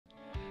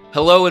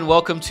Hello and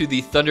welcome to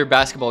the Thunder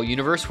Basketball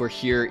Universe. We're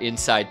here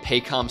inside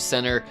Paycom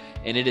Center,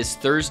 and it is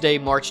Thursday,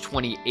 March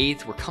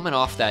 28th. We're coming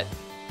off that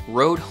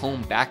road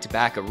home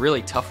back-to-back, a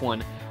really tough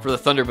one for the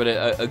Thunder, but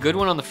a good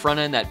one on the front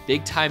end, that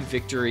big-time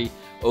victory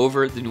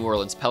over the New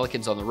Orleans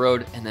Pelicans on the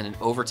road, and then an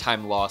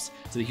overtime loss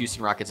to the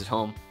Houston Rockets at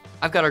home.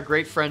 I've got our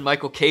great friend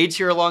Michael Cage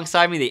here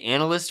alongside me, the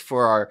analyst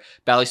for our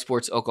Bally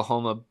Sports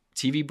Oklahoma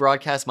TV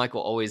broadcast.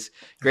 Michael, always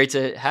great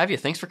to have you.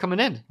 Thanks for coming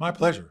in. My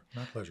pleasure.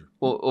 My pleasure.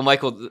 Well,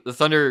 Michael, the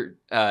Thunder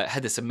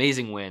had this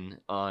amazing win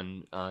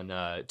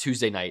on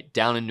Tuesday night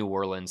down in New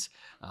Orleans.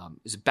 It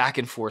was a back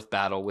and forth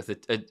battle with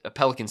a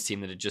Pelicans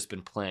team that had just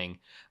been playing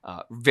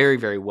very,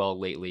 very well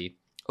lately.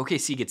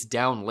 OKC gets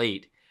down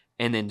late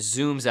and then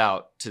zooms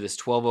out to this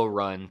 12-0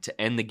 run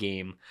to end the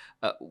game.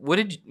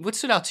 What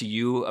stood out to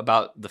you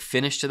about the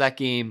finish to that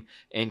game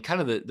and kind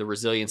of the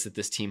resilience that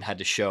this team had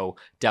to show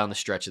down the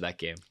stretch of that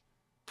game?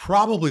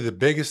 Probably the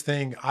biggest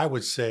thing I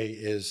would say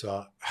is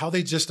how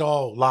they just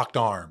all locked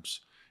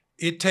arms.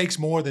 It takes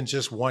more than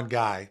just one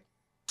guy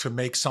to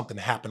make something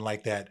happen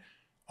like that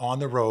on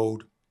the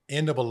road,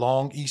 end of a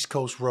long East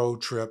Coast road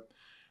trip,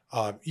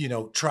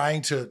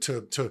 trying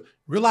to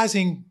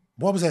realizing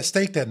what was at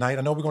stake that night.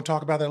 I know we're going to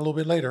talk about that a little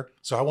bit later,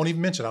 so I won't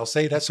even mention it. I'll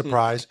say that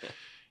surprise.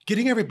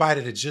 Getting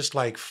everybody to just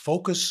like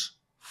focus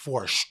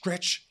for a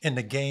stretch in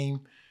the game,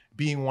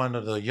 being one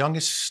of the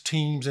youngest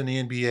teams in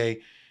the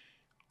NBA.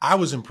 I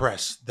was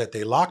impressed that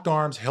they locked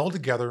arms, held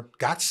together,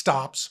 got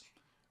stops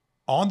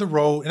on the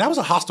road, and that was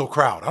a hostile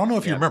crowd. I don't know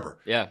if you remember.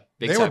 Yeah,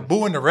 big They time. were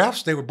booing the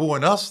refs. They were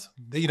booing us.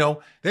 They were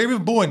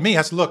even booing me.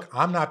 I said, look,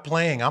 I'm not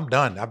playing. I'm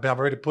done. I've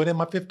already put in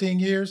my 15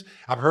 years.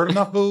 I've heard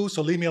enough boos,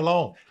 so leave me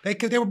alone.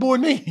 They were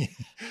booing me.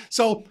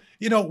 So,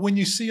 when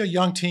you see a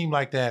young team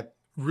like that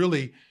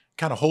really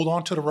kind of hold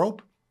on to the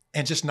rope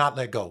and just not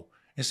let go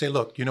and say,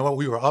 look, you know what?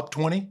 We were up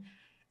 20,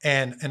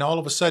 and all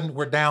of a sudden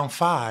we're down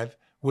 5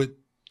 with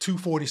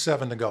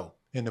 2:47 to go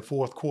in the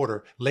fourth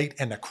quarter, late,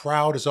 and the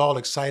crowd is all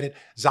excited.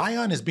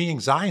 Zion is being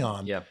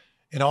Zion,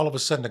 and all of a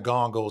sudden the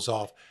gong goes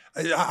off.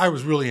 I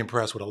was really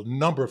impressed with a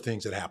number of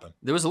things that happened.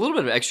 There was a little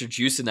bit of extra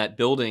juice in that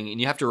building,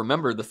 and you have to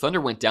remember the Thunder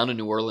went down to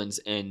New Orleans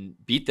and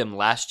beat them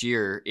last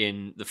year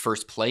in the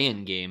first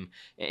play-in game,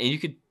 and you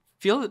could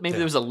feel that maybe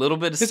there was a little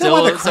bit of Is that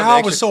why the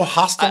crowd was so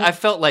hostile? I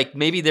felt like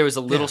maybe there was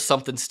a little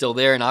something still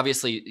there, and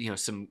obviously,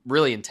 some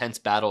really intense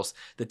battles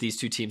that these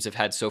two teams have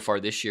had so far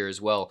this year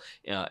as well,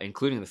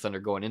 including the Thunder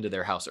going into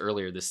their house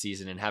earlier this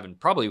season and having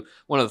probably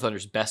one of the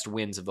Thunder's best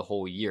wins of the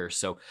whole year.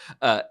 So,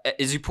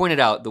 as you pointed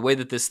out, the way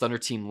that this Thunder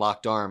team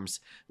locked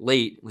arms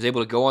late, was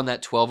able to go on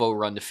that 12-0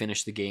 run to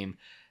finish the game,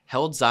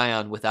 held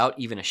Zion without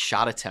even a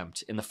shot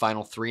attempt in the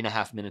final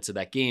 3.5 minutes of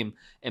that game.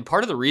 And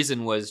part of the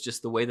reason was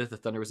just the way that the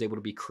Thunder was able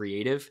to be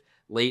creative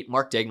late.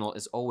 Mark Daigneault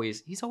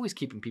he's always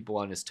keeping people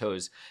on his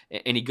toes.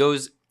 And he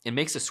goes and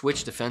makes a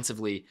switch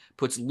defensively,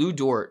 puts Lou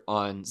Dort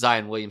on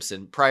Zion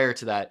Williamson. Prior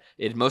to that,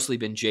 it had mostly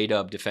been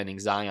J-Dub defending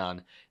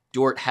Zion.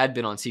 Dort had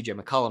been on CJ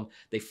McCollum.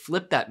 They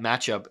flipped that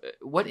matchup.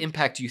 What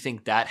impact do you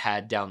think that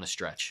had down the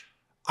stretch?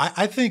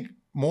 I think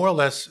more or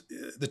less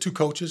the two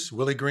coaches,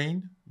 Willie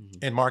Green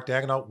and Mark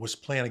Daigneault, was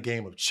playing a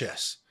game of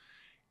chess.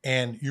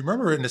 And you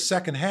remember in the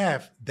second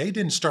half, they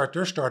didn't start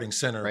their starting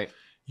center,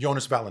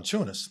 Jonas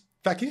Valanciunas.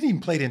 In fact, he didn't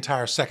even play the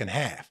entire second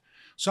half.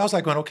 So I was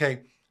like going,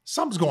 okay,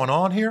 something's going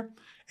on here.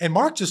 And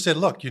Mark just said,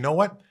 look, you know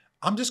what?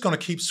 I'm just going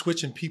to keep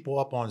switching people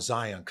up on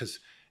Zion because,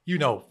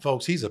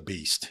 folks, he's a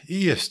beast.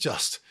 He is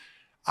just,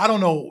 I don't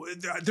know.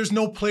 There's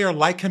no player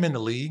like him in the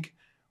league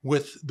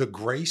with the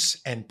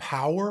grace and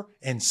power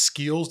and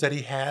skills that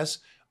he has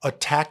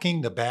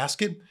attacking the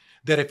basket,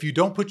 that if you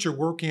don't put your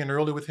work in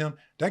early with him,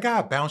 that guy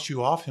will bounce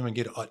you off him and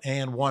get an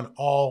and one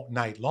all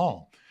night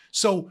long.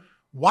 So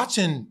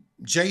watching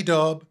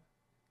J-Dub,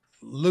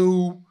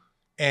 Lou,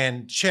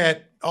 and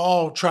Chet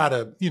all try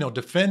to,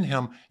 defend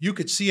him, you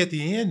could see at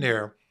the end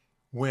there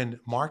when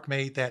Mark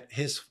made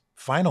his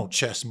final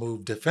chess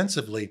move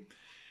defensively.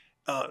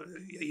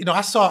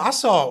 I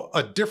saw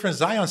a different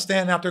Zion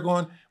standing out there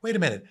going, wait a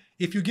minute,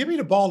 if you give me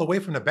the ball away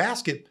from the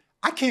basket,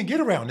 I can't get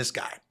around this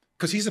guy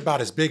because he's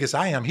about as big as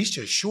I am. He's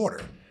just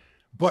shorter.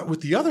 But with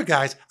the other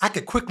guys, I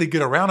could quickly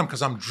get around him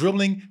because I'm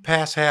dribbling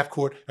past half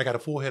court. I got a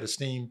full head of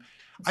steam.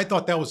 I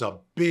thought that was a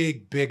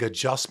big, big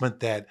adjustment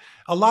that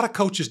a lot of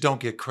coaches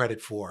don't get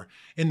credit for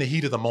in the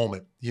heat of the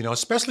moment,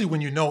 especially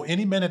when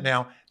any minute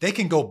now they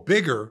can go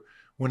bigger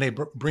when they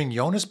bring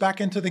Jonas back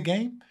into the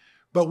game.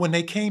 But when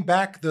they came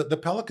back, the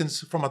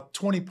Pelicans from a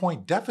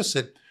 20-point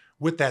deficit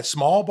with that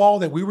small ball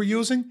that we were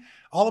using,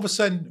 all of a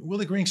sudden,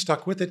 Willie Green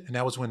stuck with it, and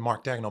that was when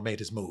Mark Daigneault made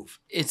his move.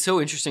 It's so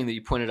interesting that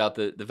you pointed out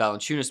the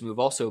Valanciunas move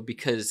also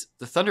because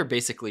the Thunder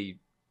basically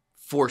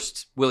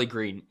forced Willie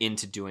Green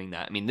into doing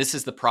that. I mean, this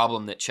is the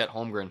problem that Chet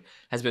Holmgren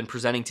has been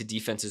presenting to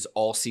defenses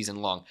all season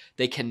long.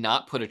 They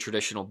cannot put a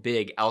traditional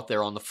big out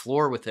there on the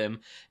floor with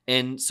him,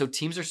 and so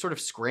teams are sort of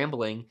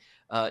scrambling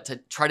to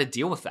try to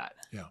deal with that.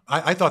 Yeah,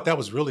 I thought that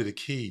was really the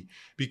key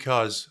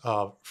because,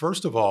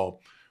 first of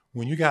all,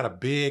 when you got a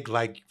big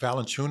like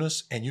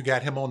Valanciunas and you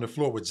got him on the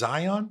floor with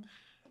Zion,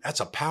 that's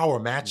a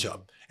power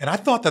matchup. And I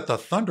thought that the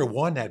Thunder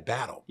won that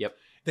battle. Yep.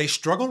 They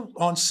struggled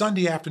on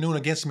Sunday afternoon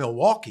against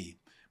Milwaukee,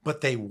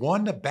 but they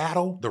won the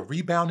battle, the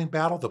rebounding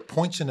battle, the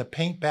points in the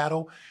paint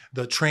battle,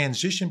 the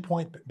transition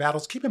point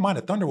battles. Keep in mind,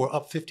 the Thunder were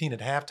up 15 at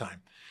halftime.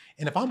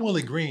 And if I'm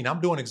Willie Green,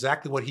 I'm doing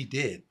exactly what he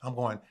did.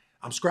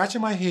 I'm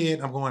scratching my head.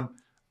 I'm going,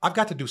 I've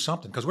got to do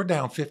something because we're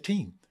down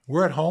 15.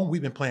 We're at home.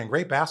 We've been playing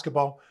great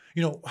basketball.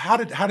 How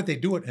did they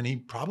do it? And he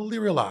probably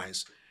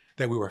realized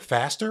that we were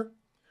faster,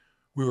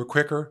 we were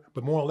quicker,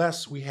 but more or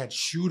less we had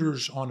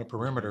shooters on the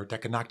perimeter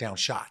that could knock down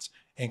shots,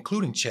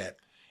 including Chet.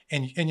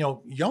 And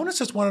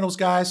Jonas is one of those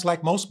guys,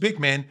 like most big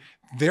men,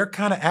 they're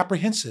kind of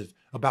apprehensive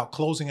about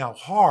closing out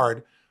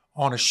hard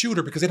on a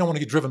shooter because they don't want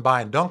to get driven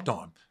by and dunked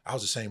on. I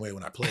was the same way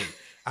when I played.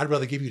 I'd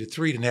rather give you the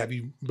three than have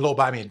you blow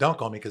by me and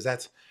dunk on me because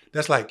that's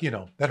like,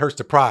 that hurts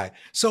the pride.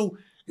 So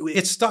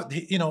it stuck,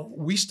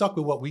 we stuck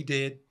with what we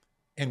did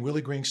and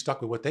Willie Green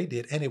stuck with what they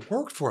did, and it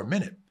worked for a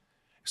minute.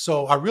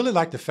 So I really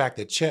like the fact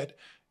that Chet,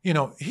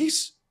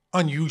 he's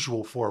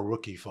unusual for a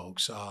rookie,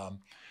 folks.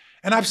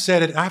 And I've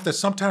said it, I have to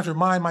sometimes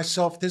remind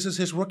myself this is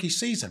his rookie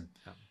season.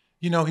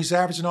 He's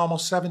averaging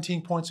almost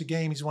 17 points a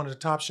game. He's one of the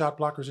top shot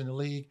blockers in the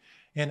league.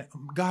 And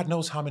God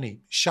knows how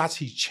many shots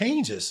he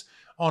changes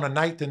on a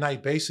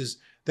night-to-night basis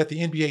that the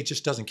NBA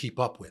just doesn't keep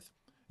up with.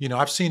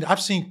 I've seen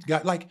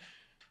guys like,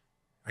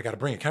 I got to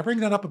bring it. Can I bring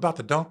that up about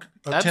the dunk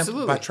attempt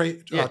by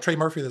Trey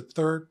Murphy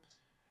III?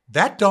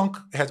 That dunk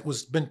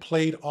was been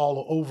played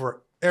all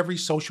over every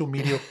social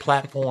media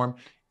platform,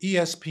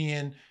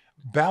 ESPN,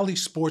 Bally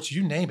Sports,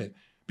 you name it,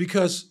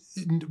 because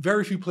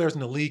very few players in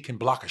the league can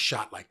block a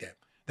shot like that.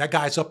 That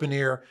guy's up in the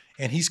air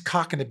and he's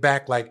cocking it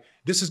back like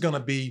this is going to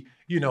be,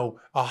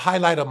 a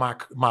highlight of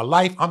my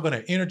life. I'm going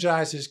to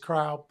energize this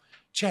crowd.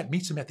 Chet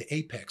meets him at the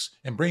apex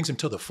and brings him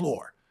to the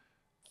floor.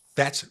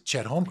 That's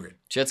Chet Holmgren.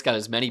 Chet's got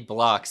as many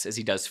blocks as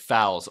he does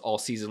fouls all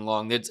season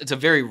long. It's a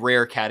very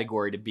rare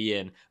category to be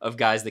in of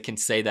guys that can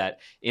say that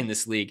in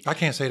this league. I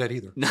can't say that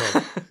either.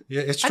 So,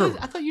 yeah, it's true.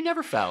 I thought you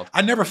never fouled.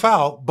 I never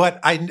fouled, but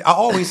I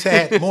always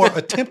had more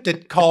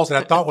attempted calls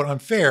that I thought were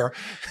unfair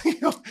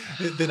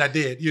than I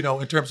did,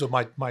 in terms of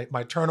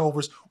my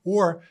turnovers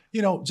or,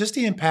 just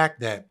the impact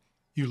that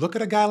you look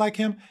at a guy like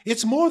him,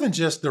 it's more than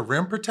just the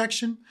rim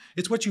protection.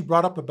 It's what you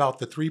brought up about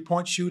the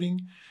three-point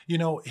shooting.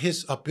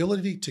 His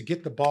ability to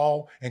get the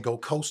ball and go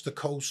coast to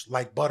coast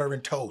like butter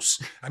and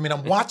toast. I mean,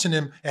 I'm watching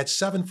him at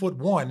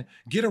 7'1"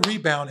 get a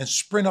rebound and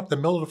sprint up the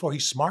middle of the floor.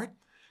 He's smart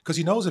because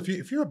he knows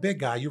if you're a big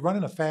guy, you're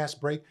running a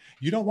fast break,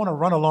 you don't want to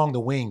run along the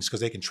wings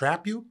because they can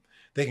trap you.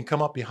 They can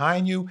come up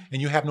behind you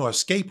and you have no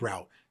escape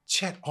route.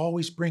 Chet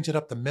always brings it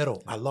up the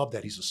middle. I love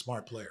that. He's a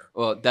smart player.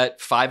 Well, that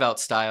 5-out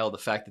style, the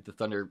fact that the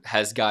Thunder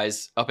has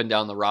guys up and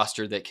down the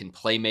roster that can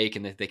play make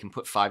and that they can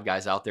put 5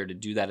 guys out there to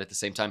do that at the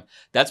same time,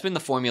 that's been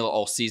the formula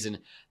all season.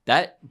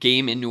 That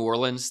game in New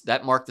Orleans,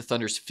 that marked the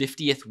Thunder's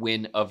 50th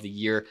win of the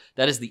year.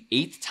 That is the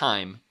 8th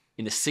time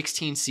in the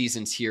 16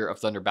 seasons here of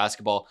Thunder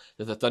basketball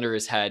that the Thunder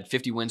has had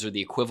 50 wins or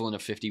the equivalent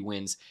of 50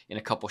 wins in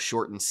a couple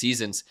shortened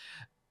seasons.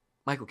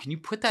 Michael, can you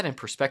put that in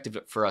perspective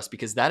for us?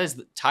 Because that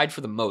is tied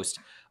for the most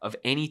of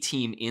any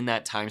team in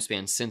that time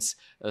span since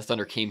the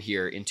Thunder came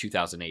here in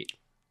 2008.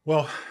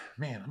 Well,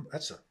 man,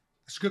 that's a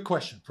good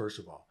question, first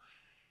of all.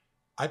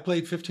 I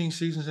played 15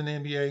 seasons in the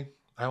NBA.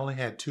 I only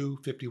had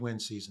 2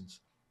 50-win seasons.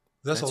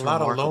 That's a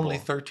lot remarkable. Of lonely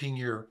 13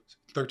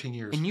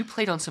 years. And you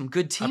played on some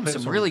good teams,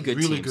 some really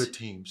good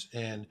teams.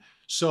 And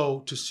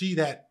so to see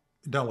that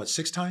done,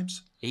 6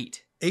 times?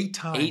 8. 8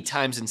 times. 8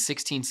 times in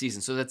 16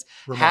 seasons. So that's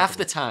remarkable. Half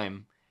the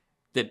time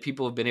that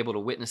people have been able to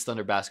witness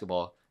Thunder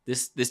basketball.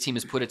 This team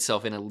has put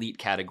itself in elite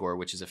category,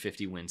 which is a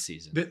 50-win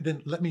season.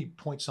 Then let me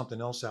point something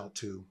else out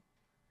too.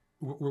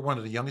 We're one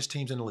of the youngest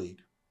teams in the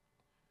league.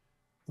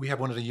 We have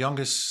one of the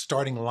youngest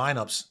starting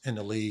lineups in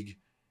the league,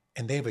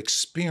 and they've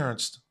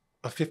experienced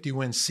a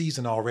 50-win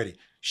season already.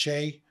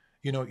 Shea,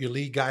 your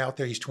lead guy out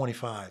there, he's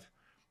 25.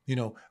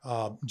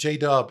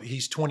 J-Dub,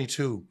 he's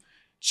 22.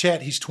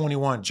 Chet, he's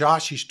 21.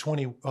 Josh, he's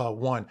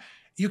 21.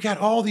 You got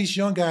all these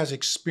young guys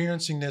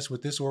experiencing this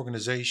with this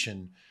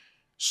organization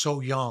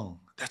so young.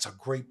 That's a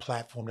great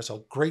platform. That's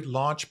a great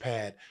launch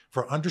pad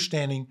for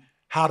understanding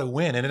how to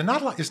win. And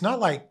it's not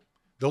like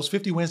those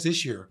 50 wins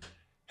this year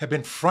have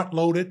been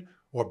front-loaded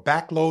or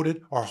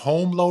back-loaded or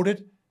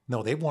home-loaded.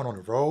 No, they've won on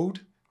the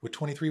road with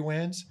 23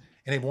 wins,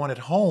 and they've won at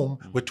home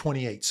with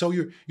 28. So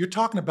you're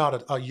talking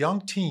about a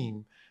young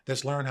team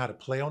that's learned how to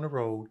play on the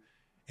road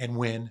and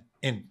win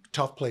in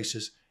tough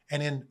places,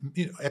 and then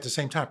at the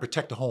same time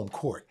protect the home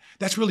court.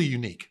 That's really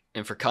unique.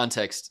 And for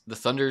context, the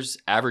Thunder's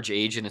average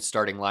age in its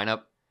starting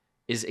lineup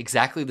is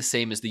exactly the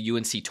same as the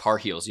UNC Tar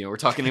Heels. We're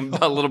talking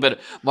about a little bit of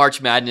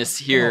March Madness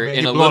here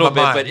in a little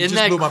bit, but isn't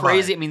that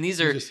crazy? I mean,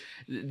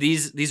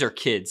 these are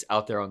kids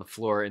out there on the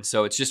floor, and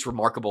so it's just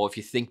remarkable if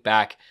you think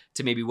back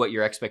to maybe what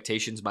your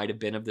expectations might have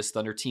been of this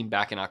Thunder team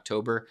back in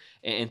October,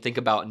 and think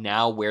about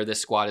now where this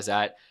squad is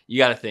at. You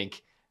got to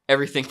think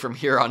everything from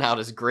here on out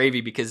is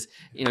gravy, because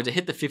to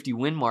hit the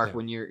 50-win mark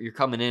when you're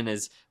coming in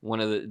as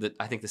one of the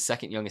I think the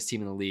second youngest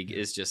team in the league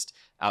is just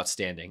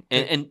outstanding.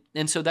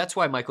 And so that's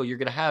why, Michael, you're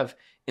going to have,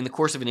 in the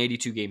course of an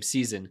 82-game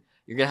season,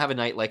 you're going to have a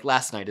night like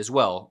last night as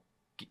well,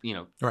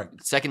 Right.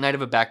 second night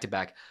of a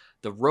back-to-back.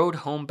 The road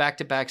home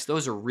back-to-backs,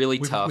 those are really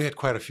tough. We had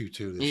quite a few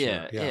too this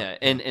year. Yeah.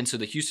 And so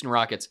the Houston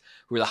Rockets,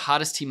 who were the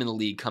hottest team in the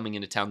league coming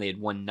into town, they had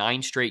won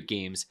 9 straight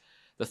games.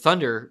 The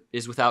Thunder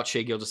is without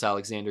Shai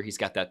Gilgeous-Alexander. He's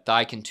got that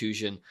thigh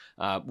contusion.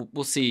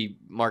 We'll see.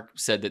 Mark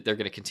said that they're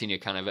going to continue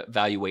to kind of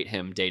evaluate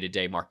him day to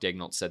day. Mark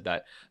Daigneault said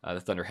that, the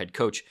Thunder head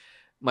coach.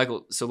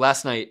 Michael, so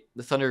last night,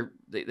 the Thunder,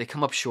 they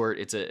come up short.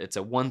 It's a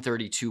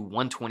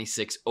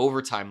 132-126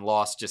 overtime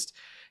loss, just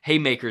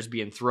haymakers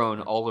being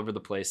thrown all over the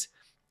place.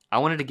 I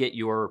wanted to get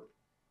your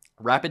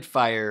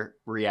rapid-fire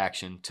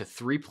reaction to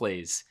 3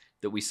 plays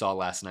that we saw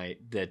last night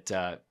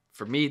that,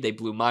 for me, they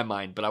blew my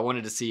mind, but I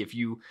wanted to see if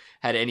you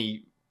had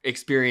any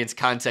experience,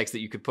 context that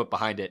you could put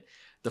behind it.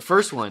 The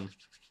first one,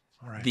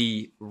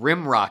 the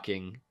rim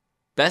rocking,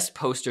 best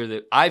poster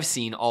that I've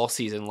seen all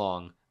season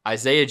long,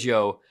 Isaiah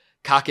Joe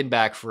cocking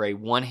back for a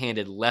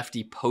one-handed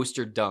lefty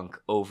poster dunk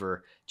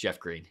over Jeff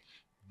Green.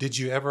 Did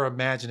you ever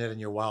imagine it in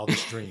your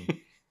wildest dream?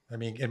 I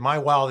mean, in my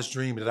wildest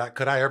dream,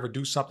 could I ever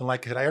do something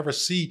like, could I ever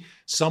see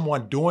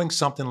someone doing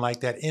something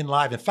like that in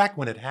live? In fact,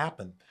 when it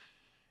happened,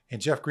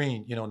 and Jeff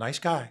Green, nice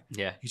guy.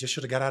 Yeah. He just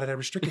should have got out of that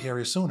restricted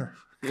area sooner.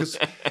 Because,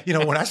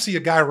 when I see a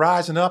guy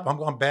rising up,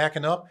 I'm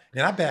backing up,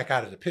 and I back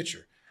out of the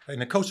picture.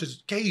 And the coach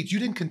says, Gage, you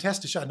didn't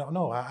contest the shot.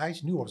 No, I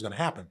knew what was going to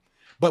happen.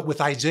 But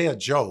with Isaiah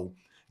Joe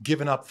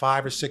giving up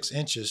 5 or 6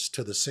 inches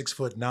to the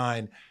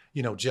 6'9",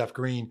 Jeff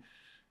Green,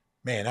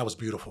 man, that was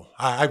beautiful.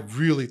 I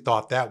really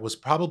thought that was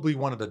probably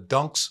one of the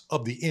dunks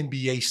of the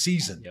NBA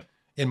season,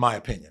 in my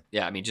opinion.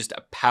 Yeah, I mean, just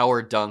a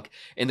power dunk.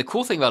 And the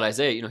cool thing about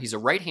Isaiah, he's a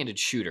right-handed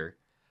shooter,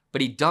 but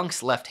he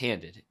dunks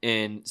left-handed.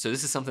 And so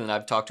this is something that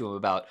I've talked to him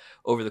about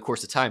over the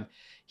course of time.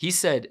 He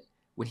said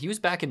when he was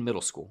back in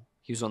middle school,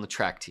 he was on the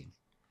track team.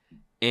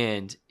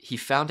 And he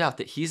found out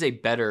that he's a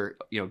better,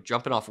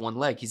 jumping off one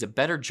leg, he's a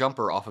better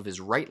jumper off of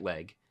his right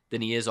leg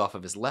than he is off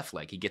of his left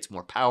leg. He gets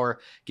more power,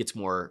 gets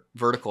more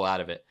vertical out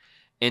of it.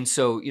 And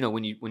so,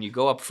 when you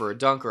go up for a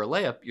dunk or a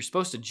layup, you're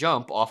supposed to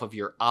jump off of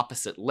your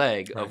opposite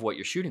leg of what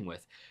you're shooting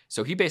with.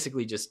 So he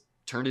basically just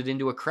turned it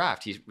into a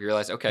craft. He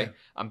realized, okay,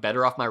 I'm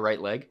better off my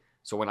right leg.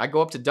 So when I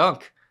go up to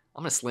dunk,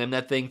 I'm going to slam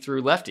that thing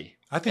through lefty.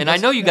 I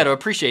know you got to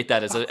appreciate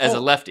that as a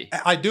lefty.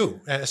 I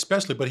do,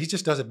 especially, but he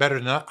just does it better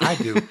than I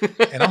do.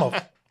 And I'm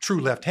a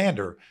true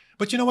left-hander.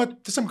 But you know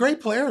what? Some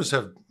great players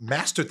have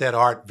mastered that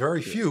art.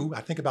 Very few.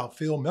 I think about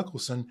Phil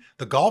Mickelson,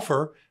 the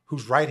golfer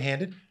who's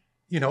right-handed,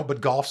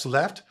 but golfs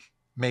left.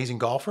 Amazing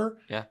golfer.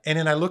 Yeah. And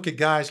then I look at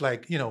guys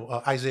like,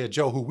 Isaiah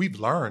Joe, who we've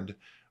learned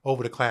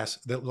over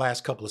the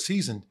last couple of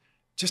seasons,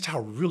 just how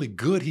really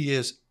good he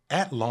is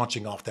at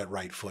launching off that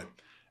right foot.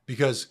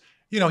 Because,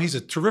 he's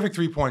a terrific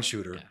three-point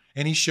shooter,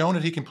 and he's shown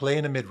that he can play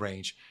in the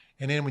mid-range.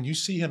 And then when you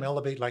see him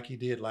elevate like he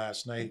did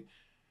last night,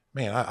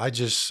 man,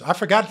 I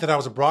forgot that I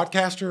was a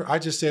broadcaster. I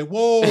just said,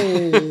 whoa.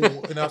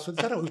 And I said,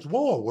 was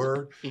whoa a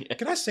word? Yeah.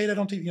 Can I say that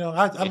on TV?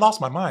 I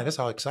lost my mind. That's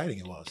how exciting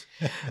it was.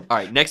 All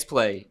right, next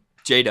play.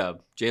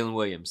 J-Dub, Jalen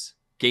Williams,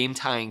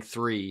 game-tying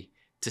 3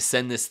 to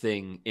send this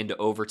thing into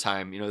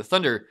overtime. The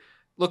Thunder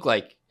looked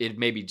like it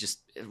maybe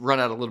just run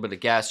out a little bit of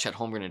gas. Chet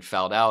Holmgren had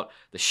fouled out.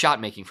 The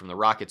shot-making from the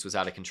Rockets was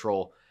out of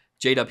control.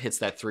 J-Dub hits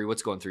that 3.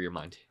 What's going through your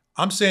mind?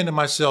 I'm saying to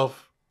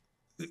myself,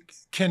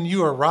 can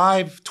you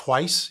arrive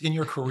twice in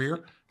your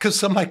career?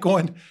 Because I'm like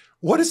going,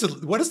 what is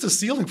the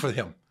ceiling for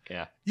him?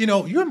 Yeah.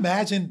 You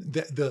imagine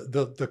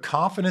the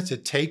confidence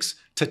it takes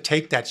to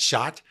take that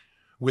shot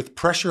with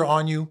pressure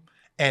on you.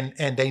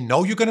 And they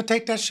know you're going to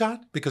take that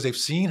shot because they've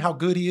seen how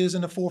good he is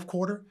in the fourth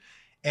quarter.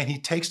 And he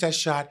takes that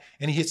shot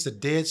and he hits the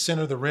dead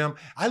center of the rim.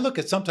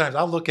 Sometimes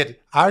I'll look at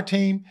our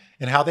team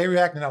and how they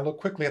react, and I'll look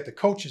quickly at the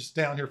coaches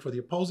down here for the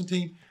opposing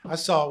team. I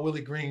saw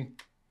Willie Green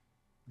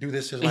do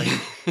this. Like,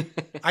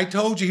 I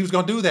told you he was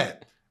going to do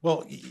that.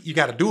 Well, you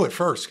got to do it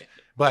first.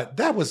 But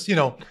that was,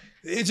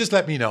 it just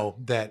let me know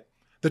that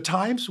the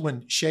times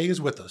when Shai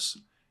is with us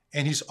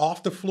and he's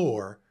off the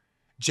floor,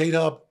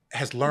 J-Dub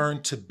has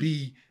learned to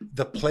be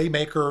the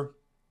playmaker,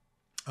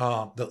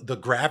 the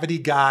gravity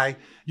guy,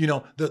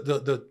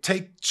 the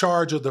take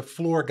charge of the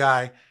floor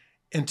guy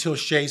until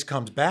Shai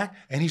comes back,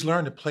 and he's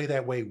learned to play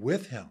that way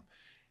with him.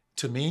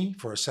 To me,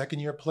 for a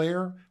second-year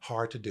player,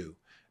 hard to do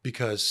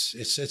because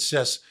it's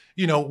just,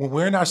 when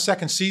we're in our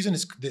second season,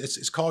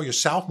 it's called your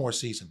sophomore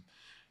season.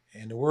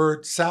 And the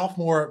word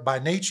sophomore by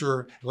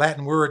nature,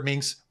 Latin word,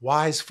 means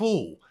wise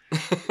fool.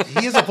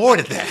 He has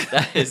avoided that.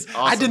 That is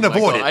awesome. I didn't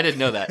avoid it. I didn't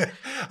know that.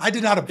 I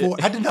did not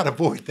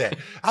avoid that.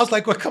 I was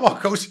like, well, come on,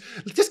 coach.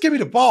 Just give me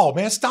the ball,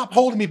 man. Stop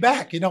holding me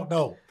back.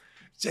 No.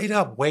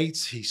 J-Dub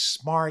waits. He's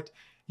smart.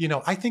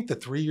 I think the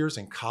 3 years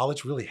in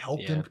college really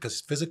helped him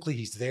because physically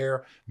he's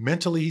there.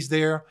 Mentally he's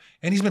there.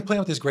 And he's been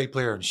playing with this great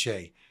player in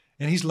Shai.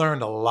 And he's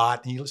learned a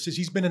lot. And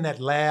he's been in that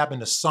lab in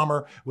the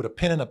summer with a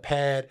pen and a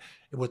pad,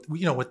 with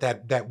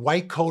that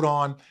white coat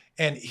on.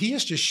 And he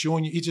is just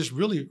showing you, he's just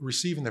really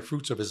receiving the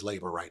fruits of his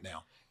labor right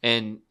now.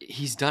 And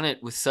he's done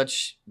it with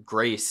such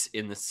grace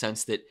in the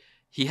sense that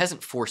he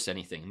hasn't forced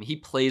anything. I mean, he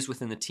plays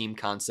within the team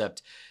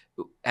concept.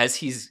 As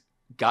he's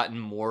gotten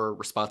more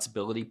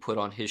responsibility put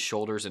on his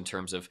shoulders in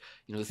terms of,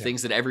 the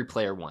things that every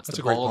player wants, That's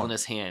the a great ball in point.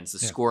 his hands, the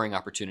scoring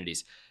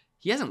opportunities.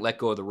 He hasn't let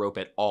go of the rope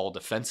at all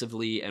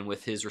defensively, and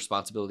with his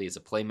responsibility as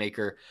a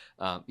playmaker,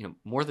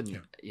 more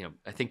than,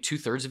 I think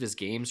 2/3 of his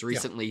games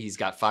recently, he's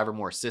got 5 or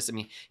more assists. I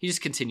mean, he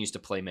just continues to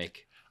play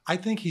make. I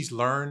think he's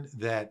learned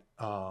that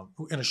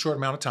in a short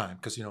amount of time,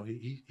 because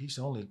he's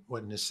only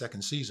in his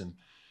second season,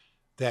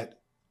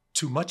 that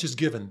too much is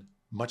given,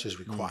 much is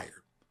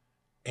required.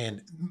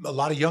 And a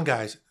lot of young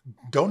guys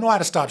don't know how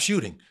to stop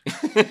shooting.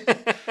 They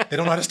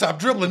don't know how to stop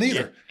dribbling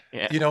either.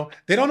 Yeah.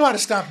 They don't know how to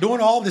stop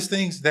doing all these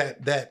things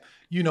that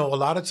a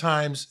lot of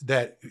times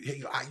that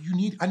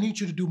I need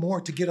you to do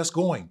more to get us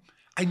going.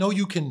 I know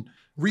you can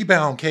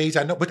rebound, Cage.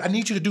 I know, but I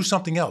need you to do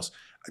something else.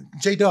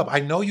 J-Dub, I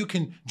know you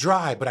can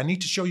drive, but I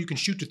need to show you can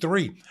shoot the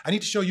three. I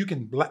need to show you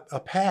can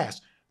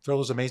pass, throw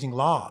those amazing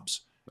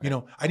lobs.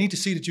 Right. I need to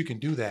see that you can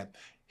do that.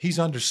 He's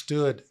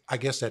understood, I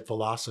guess, that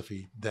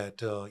philosophy that,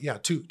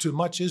 too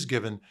much is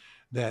given,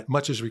 that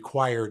much is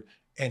required.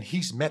 And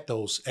he's met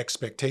those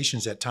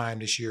expectations at time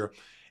this year.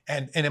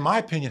 And in my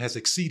opinion, has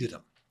exceeded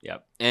them. Yeah.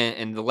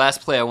 And the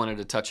last play I wanted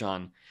to touch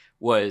on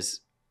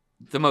was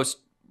the most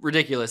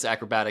ridiculous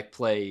acrobatic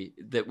play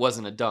that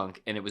wasn't a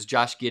dunk. And it was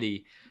Josh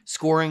Giddey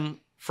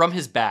scoring from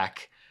his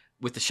back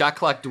with the shot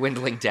clock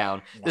dwindling down.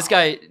 Wow. This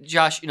guy,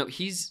 Josh,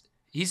 he's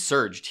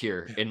surged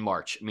here in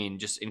March. I mean,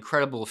 just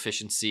incredible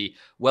efficiency,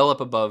 well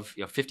up above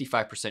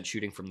 55%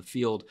 shooting from the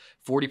field,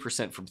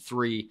 40% from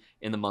three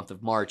in the month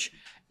of March,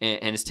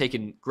 and has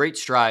taken great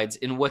strides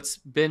in what's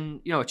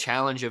been a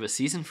challenge of a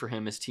season for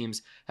him as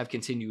teams have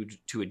continued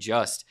to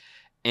adjust.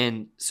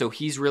 And so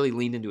he's really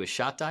leaned into his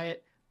shot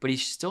diet, but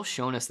he's still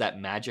shown us that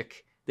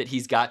magic that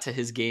he's got to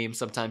his game.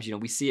 Sometimes,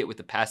 we see it with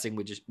the passing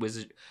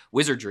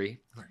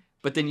wizardry, right.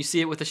 But then you see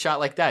it with a shot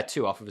like that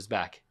too, off of his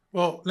back.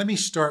 Well, let me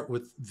start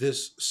with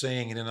this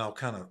saying, and then I'll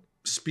kind of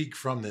speak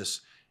from this.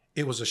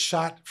 It was a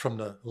shot from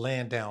the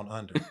land down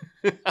under.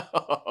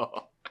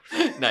 Oh,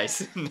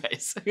 nice.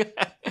 Okay.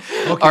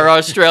 Our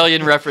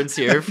Australian reference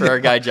here for our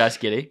guy, Josh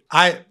Giddey.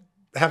 I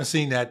haven't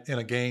seen that in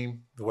a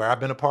game where I've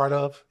been a part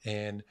of.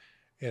 And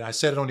I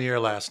said it on the air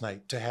last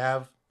night, to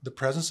have the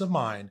presence of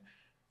mind,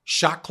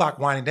 shot clock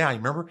winding down. You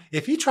remember,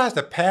 if he tries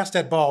to pass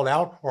that ball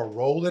out or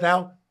roll it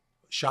out,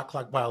 shot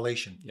clock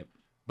violation. Yep.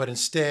 But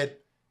instead,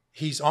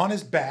 he's on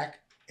his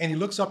back and he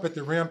looks up at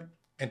the rim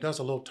and does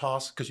a little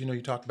toss, because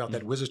you talked about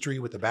that wizardry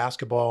with the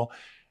basketball.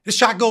 The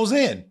shot goes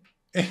in.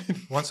 And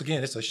once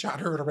again, it's a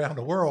shot heard around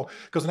the world,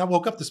 because when I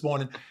woke up this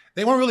morning,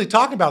 they weren't really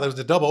talking about it was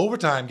a double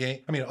overtime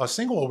game. I mean, a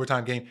single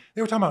overtime game.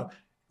 They were talking about,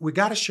 we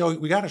got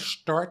to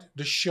start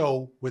the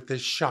show with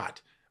this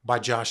shot by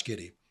Josh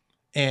Giddey.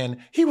 And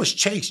he was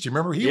chased. You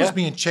remember? He was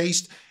being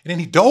chased, and then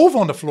he dove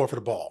on the floor for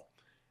the ball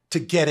to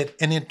get it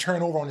and then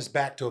turn over on his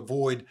back to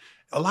avoid.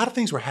 A lot of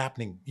things were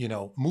happening,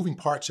 moving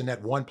parts in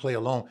that one play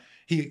alone.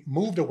 He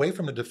moved away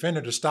from the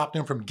defender to stop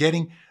them from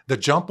getting the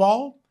jump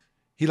ball.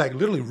 He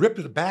literally ripped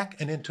it back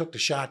and then took the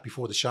shot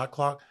before the shot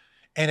clock,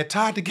 and it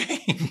tied the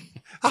game.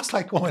 I was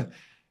like going,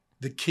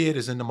 the kid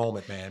is in the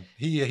moment, man.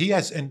 He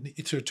has, and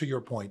to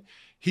your point,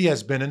 he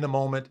has been in the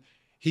moment.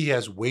 He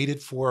has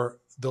waited for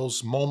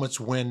those moments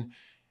when,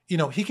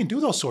 he can do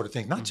those sort of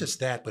things. Not just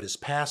that, but his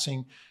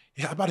passing.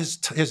 How about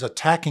his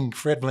attacking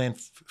Fred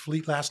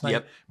VanVleet last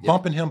night,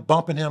 bumping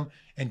him,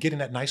 and getting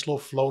that nice little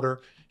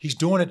floater. He's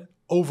doing it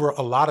over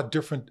a lot of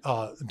different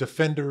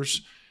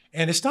defenders,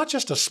 and it's not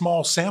just a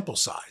small sample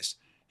size.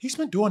 He's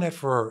been doing that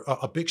for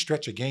a big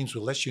stretch of games,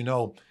 which lets you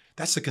know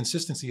that's the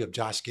consistency of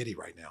Josh Giddey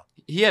right now.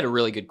 He had a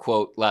really good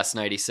quote last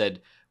night. He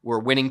said, "We're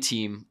a winning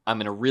team.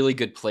 I'm in a really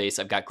good place.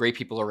 I've got great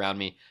people around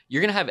me."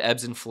 You're going to have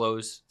ebbs and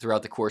flows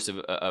throughout the course of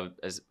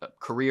as a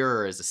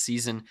career or as a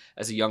season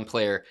as a young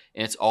player,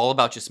 and it's all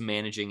about just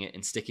managing it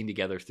and sticking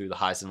together through the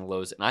highs and the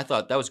lows. And I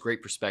thought that was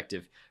great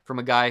perspective from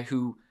a guy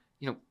who,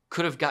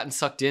 could have gotten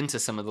sucked into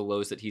some of the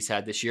lows that he's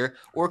had this year,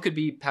 or could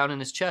be pounding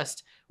his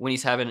chest when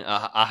he's having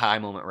a high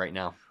moment right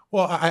now.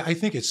 Well, I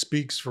think it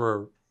speaks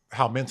for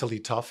how mentally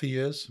tough he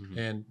is. Mm-hmm.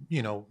 And,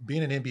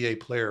 being an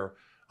NBA player,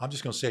 I'm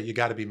just going to say you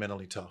got to be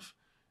mentally tough.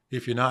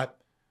 If you're not,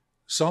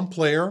 some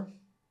player,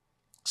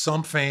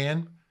 some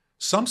fan,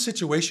 some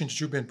situation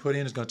that you've been put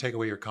in is going to take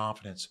away your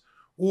confidence,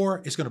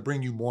 or it's going to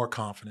bring you more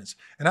confidence.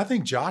 And I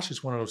think Josh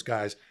is one of those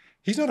guys.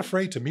 He's not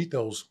afraid to meet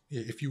those,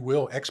 if you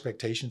will,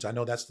 expectations. I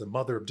know that's the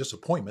mother of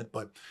disappointment,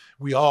 but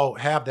we all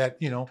have that,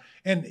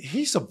 and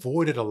he's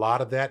avoided a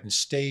lot of that and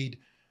stayed,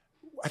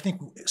 I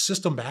think,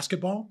 system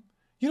basketball.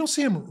 You don't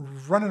see him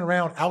running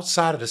around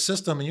outside of the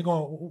system and you're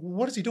going,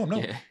 what is he doing?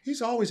 No,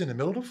 He's always in the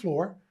middle of the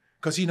floor,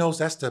 because he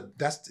knows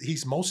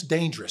he's most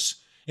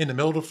dangerous in the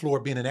middle of the floor,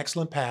 being an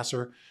excellent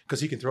passer, because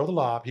he can throw the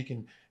lob, he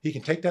can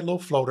take that little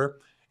floater,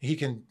 he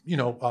can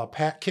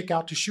kick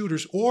out to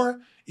shooters,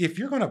 or if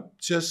you're going to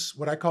just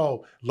what I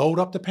call load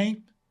up the paint,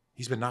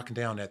 he's been knocking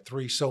down that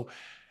three. So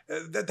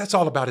that's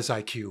all about his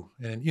IQ.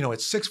 And at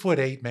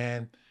 6'8",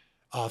 man,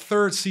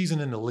 third season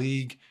in the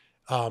league.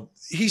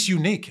 He's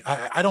unique.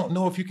 I don't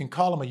know if you can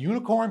call him a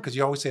unicorn, because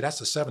you always say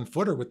that's a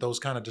 7-footer with those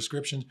kind of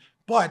descriptions,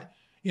 but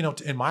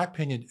in my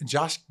opinion,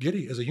 Josh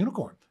Giddey is a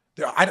unicorn.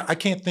 I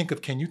can't think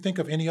of. Can you think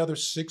of any other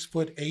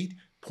 6'8"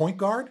 point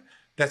guard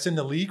that's in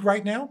the league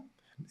right now?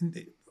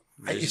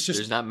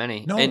 There's not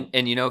many. No.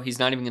 And he's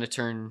not even going to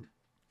turn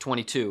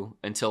 22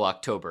 until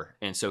October,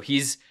 and so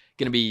he's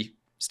going to be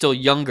still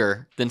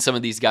younger than some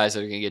of these guys that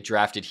are going to get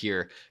drafted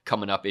here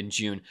coming up in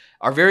June.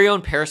 Our very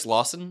own Paris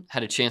Lawson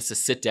had a chance to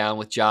sit down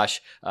with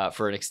Josh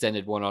for an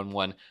extended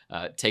one-on-one.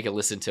 Take a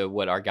listen to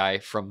what our guy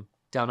from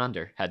Down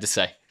Under had to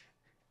say.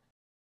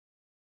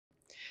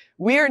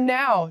 We are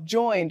now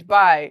joined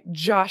by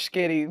Josh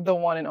Giddey, the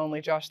one and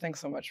only. Josh, thanks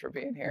so much for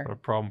being here. No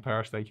problem,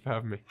 Paris. Thank you for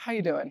having me. How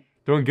you doing?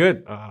 Doing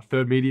good.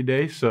 Third media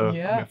day, so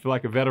yeah. I feel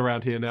like a vet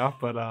around here now,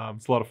 but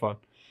it's a lot of fun.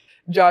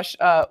 Josh,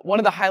 one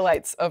of the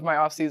highlights of my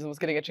offseason was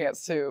getting a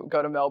chance to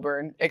go to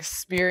Melbourne,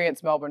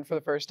 experience Melbourne for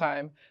the first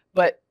time.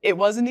 But it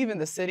wasn't even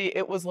the city.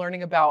 It was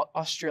learning about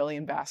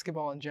Australian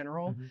basketball in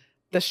general. Mm-hmm.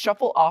 The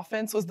shuffle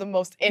offense was the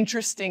most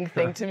interesting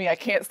thing to me. I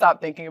can't stop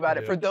thinking about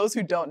it. For those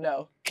who don't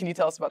know, can you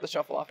tell us about the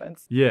shuffle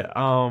offense? Yeah,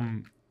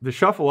 the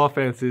shuffle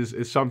offense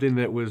is something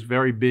that was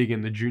very big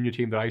in the junior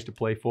team that I used to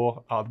play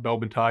for, the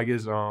Melbourne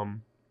Tigers.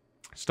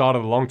 Started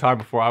a long time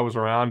before I was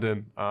around,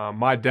 and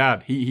my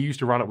dad, he used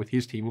to run it with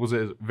his team. It was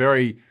a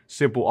very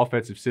simple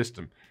offensive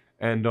system,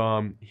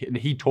 and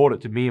he taught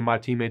it to me and my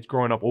teammates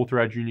growing up all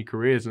through our junior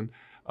careers. And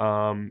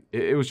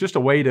it was just a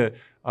way to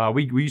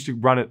we used to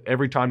run it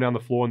every time down the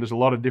floor, and there's a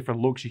lot of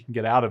different looks you can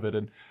get out of it.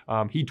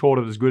 And he taught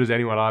it as good as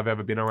anyone I've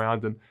ever been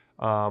around.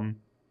 And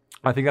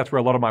I think that's where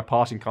a lot of my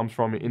passing comes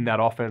from in that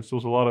offense. There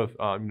was a lot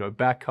of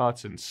back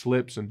cuts and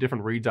slips and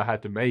different reads I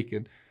had to make.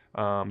 And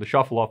the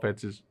shuffle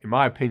offense is, in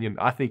my opinion,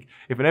 I think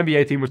if an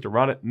NBA team was to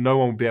run it, no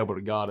one would be able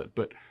to guard it.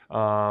 But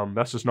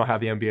that's just not how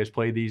the NBA is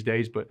played these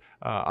days. But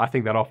I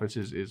think that offense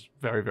is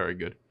very, very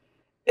good.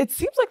 It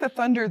seems like the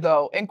Thunder,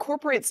 though,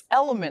 incorporates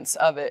elements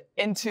of it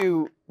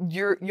into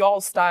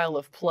y'all's style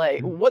of play.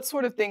 Mm-hmm. What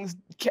sort of things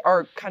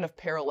are kind of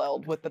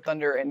paralleled with the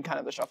Thunder and kind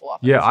of the shuffle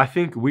offense? Yeah, I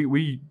think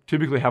we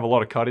typically have a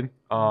lot of cutting,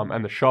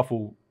 and the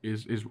shuffle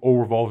is all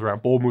revolved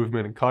around ball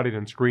movement and cutting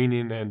and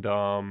screening, and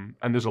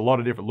there's a lot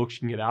of different looks you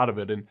can get out of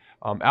it. And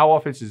our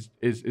offense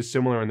is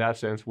similar in that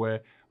sense,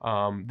 where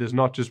there's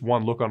not just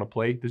one look on a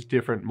play. There's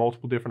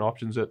multiple different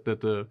options that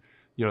the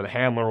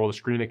handler or the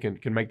screener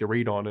can make the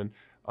read on.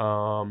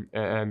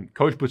 And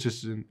coach puts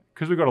us in,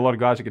 because we've got a lot of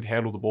guys that can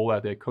handle the ball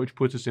out there. Coach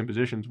puts us in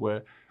positions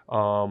where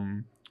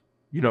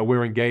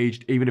we're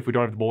engaged, even if we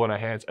don't have the ball in our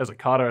hands, as a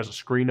cutter, as a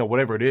screener,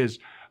 whatever it is.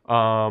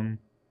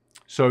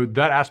 So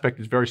that aspect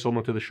is very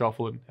similar to the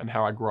shuffle and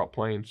how I grew up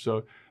playing.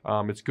 So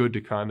it's good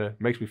to kind of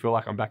makes me feel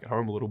like I'm back at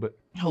home a little bit.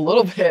 A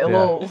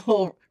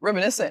little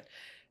reminiscent.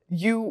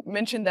 You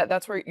mentioned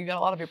that's where you got a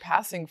lot of your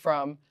passing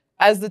from.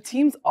 As the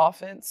team's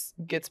offense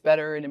gets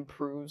better and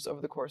improves over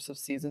the course of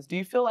seasons, do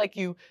you feel like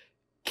you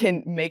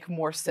can make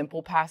more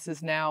simple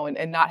passes now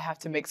and not have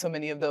to make so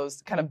many of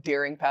those kind of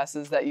daring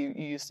passes that you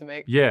used to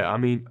make? Yeah, I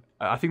mean,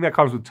 I think that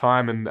comes with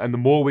time, and the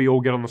more we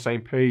all get on the same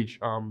page,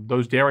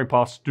 those daring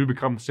passes do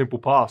become the simple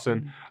pass.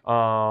 And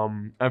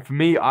for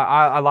me,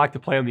 I like to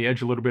play on the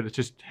edge a little bit. It's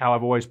just how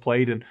I've always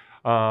played, and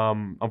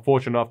I'm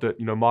fortunate enough that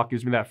Mark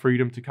gives me that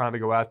freedom to kind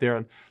of go out there,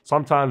 and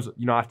sometimes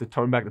I have to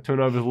tone back the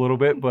turnovers a little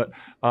bit, but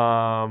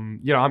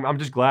I'm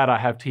just glad I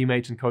have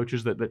teammates and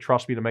coaches that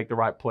trust me to make the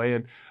right play.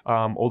 And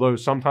although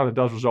sometimes it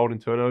does result in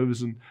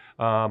turnovers, and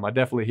I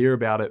definitely hear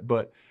about it,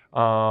 but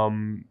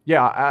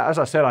as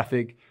I said, I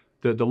think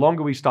the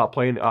longer we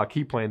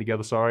keep playing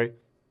together,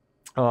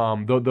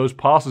 those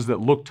passes that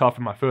look tough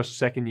in my first or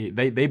second year,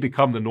 they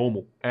become the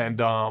normal.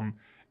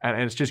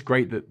 And it's just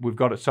great that we've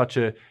got such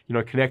a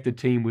connected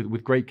team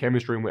with great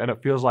chemistry, and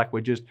it feels like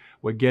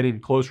we're getting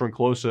closer and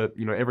closer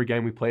every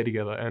game we play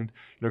together. And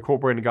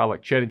incorporating a guy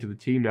like Chet into the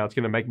team now, it's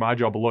going to make my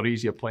job a lot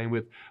easier playing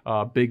with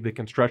big that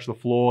can stretch the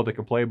floor, that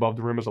can play above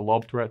the rim as a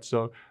lob threat.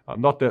 So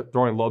not that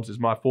throwing lobs is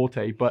my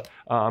forte, but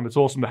it's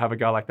awesome to have a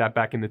guy like that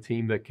back in the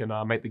team that can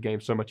make the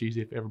game so much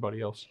easier for everybody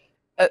else.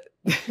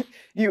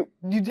 You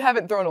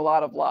haven't thrown a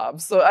lot of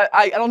lobs, so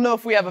I don't know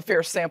if we have a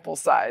fair sample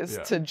size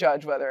to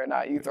judge whether or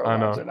not you throw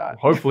lobs or not.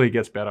 Hopefully it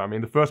gets better. I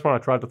mean, the first one I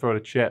tried to throw to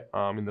Chet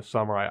in the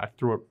summer, I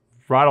threw it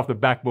right off the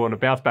backboard and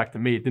it bounced back to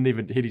me. It didn't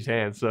even hit his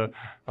hands. So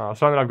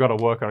something I've got to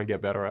work on and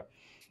get better at.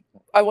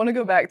 I want to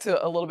go back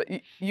to a little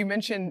bit. You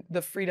mentioned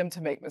the freedom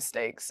to make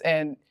mistakes,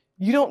 and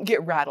you don't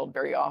get rattled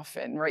very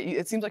often, right?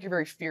 It seems like you're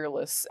very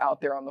fearless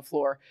out there on the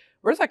floor.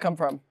 Where does that come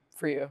from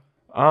for you?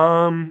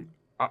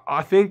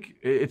 I think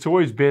it's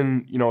always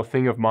been, a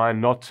thing of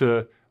mine not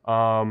to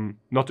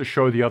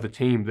show the other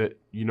team that,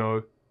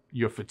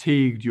 you're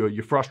fatigued,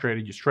 you're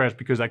frustrated, you're stressed,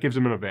 because that gives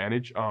them an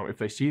advantage. If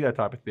they see that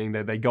type of thing,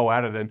 they go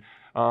at it. And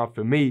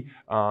for me,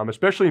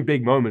 especially in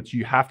big moments,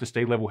 you have to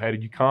stay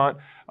level-headed. You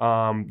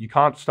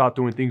can't start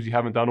doing things you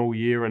haven't done all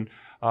year. And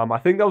I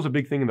think that was a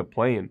big thing in the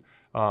play-in.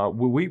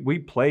 We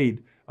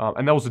played.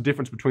 And that was the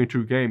difference between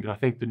two games. I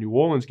think the New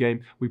Orleans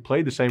game, we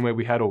played the same way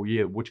we had all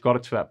year, which got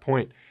it to that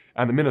point.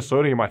 And the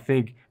Minnesota game, I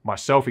think,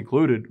 myself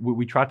included,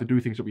 we tried to do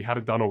things that we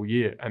hadn't done all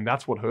year, and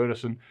that's what hurt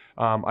us. And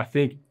I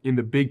think in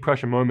the big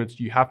pressure moments,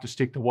 you have to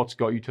stick to what's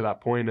got you to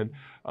that point. And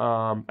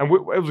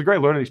it was a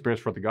great learning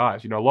experience for the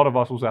guys. A lot of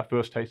us was our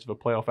first taste of a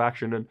playoff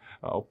action and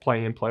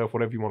play-in, playoff,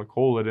 whatever you want to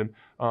call it. And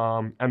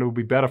it will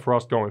be better for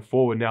us going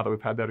forward now that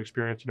we've had that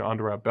experience,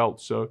 under our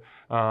belt. So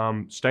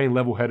staying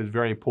level-headed is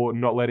very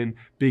important. Not letting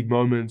big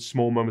moments,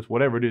 small moments,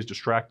 whatever it is,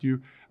 distract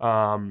you,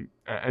 and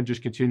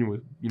just continue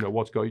with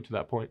what's got you to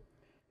that point.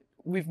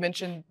 We've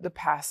mentioned the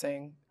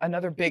passing.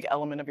 Another big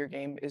element of your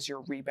game is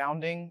your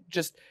rebounding.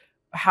 Just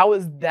how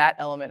has that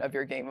element of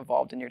your game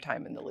evolved in your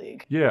time in the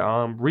league?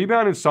 Yeah,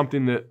 rebound is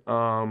something that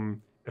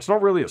it's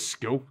not really a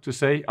skill to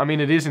say. I mean,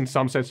 it is in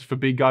some sense for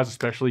big guys,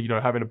 especially,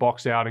 having to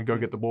box out and go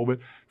get the ball. But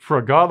for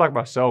a guard like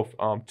myself,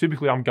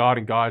 typically I'm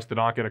guarding guys that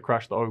aren't going to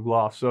crash the O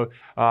glass. So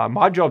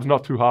my job's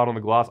not too hard on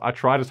the glass. I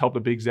try to help the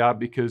bigs out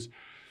because,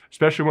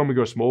 especially when we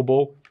go small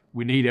ball,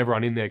 we need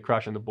everyone in there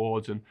crashing the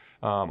boards. And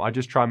I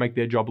just try and make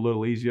their job a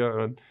little easier.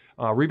 And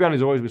rebound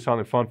has always been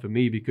something fun for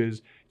me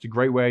because it's a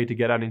great way to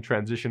get out in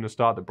transition to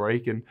start the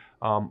break. And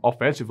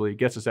offensively, it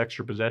gets us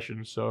extra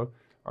possessions. So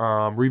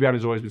rebound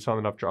has always been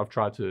something I've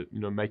tried to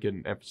make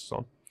an emphasis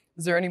on.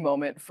 Is there any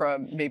moment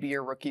from maybe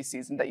your rookie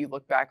season that you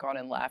look back on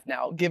and laugh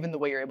now, given the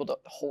way you're able to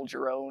hold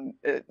your own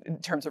in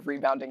terms of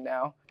rebounding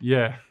now?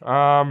 Yeah.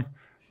 I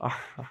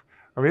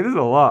mean, there's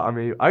a lot. I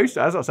mean, I used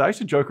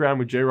to joke around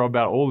with J-Rob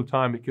about it all the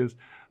time because,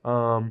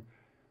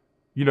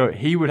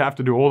 he would have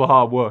to do all the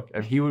hard work,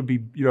 and he would be,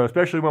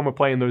 especially when we're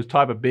playing those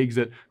type of bigs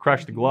that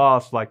crash the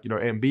glass, like,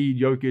 Embiid,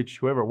 Jokic,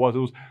 whoever it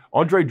was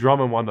Andre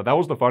Drummond one. That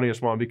was the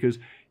funniest one because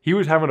he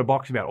was having a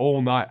boxing match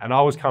all night, and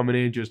I was coming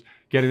in just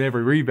getting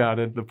every rebound,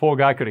 and the poor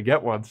guy couldn't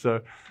get one.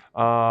 So,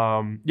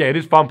 it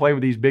is fun playing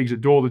with these bigs that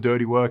do all the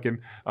dirty work, and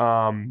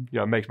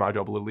it makes my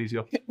job a little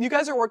easier. You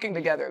guys are working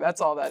together. That's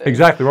all that is.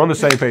 Exactly. We're on the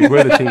same page.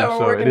 We're the team. We're so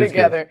working it is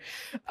together.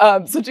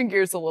 Switching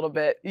gears a little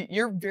bit,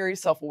 you're very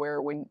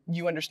self-aware when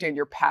you understand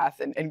your path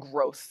and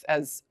growth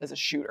as a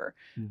shooter.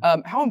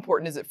 How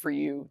important is it for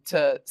you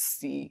to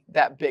see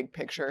that big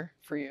picture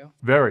for you?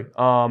 Very.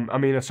 I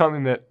mean, it's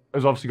something that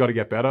has obviously got to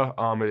get better.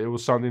 It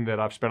was something that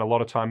I've spent a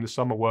lot of time this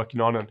summer working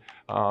on,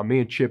 and me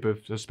and Chip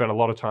have spent a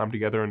lot of time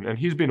together, and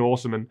he's been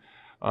awesome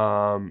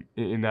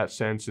in that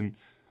sense,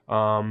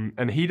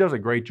 and he does a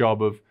great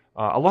job of.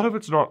 A lot of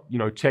it's not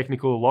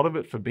technical. A lot of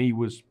it for me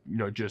was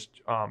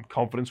just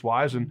confidence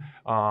wise and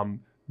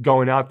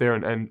going out there,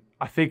 and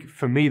I think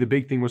for me the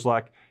big thing was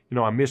like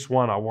I miss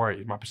one, I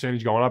worry, is my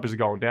percentage going up, is it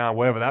going down,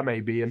 whatever that may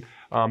be, and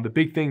the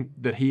big thing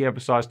that he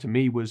emphasized to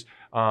me was.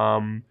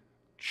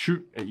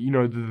 Shoot,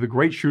 the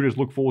great shooters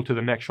look forward to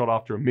the next shot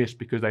after a miss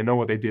because they know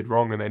what they did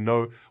wrong and they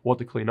know what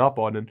to clean up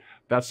on, and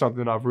that's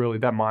something that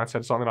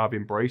mindset is something I've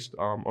embraced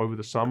over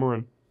the summer,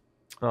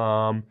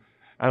 and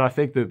I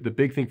think the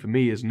big thing for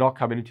me is not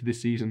coming into this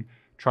season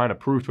trying to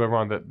prove to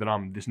everyone that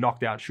I'm this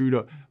knocked out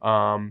shooter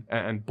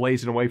and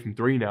blazing away from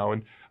three now,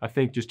 and I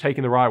think just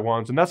taking the right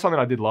ones, and that's something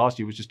I did last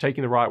year, was just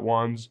taking the right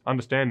ones,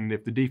 understanding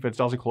if the defense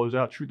doesn't close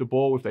out, shoot the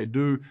ball. If they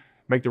do,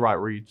 make the right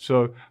read.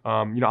 So,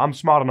 I'm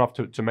smart enough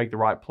to make the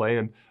right play.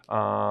 And,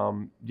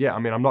 I'm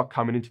not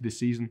coming into this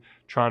season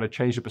trying to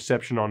change the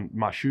perception on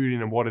my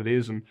shooting and what it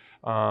is. And,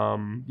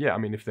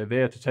 if they're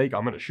there to take,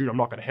 I'm going to shoot. I'm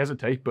not going to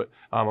hesitate, but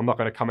I'm not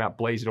going to come out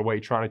blazing away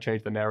trying to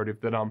change the narrative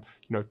that I'm,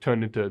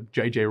 turned into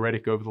JJ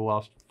Redick over the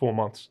last 4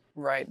 months.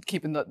 Right.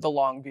 Keeping the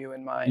long view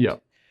in mind. Yeah.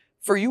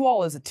 For you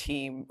all as a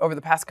team, over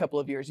the past couple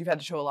of years, you've had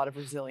to show a lot of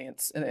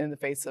resilience in the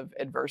face of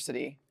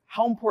adversity.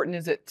 How important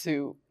is it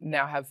to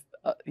now have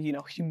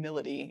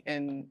humility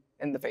in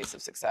the face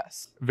of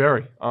success?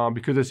 Very,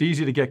 because it's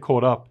easy to get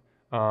caught up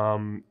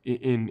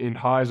in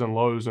highs and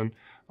lows. And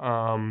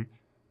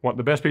what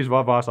the best piece of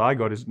advice I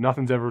got is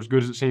nothing's ever as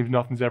good as it seems,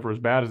 nothing's ever as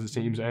bad as it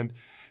seems. And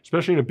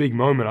especially in a big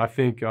moment, I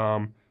think,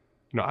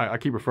 I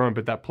keep referring,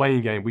 but that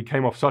playing game, we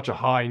came off such a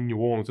high in New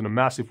Orleans and a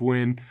massive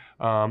win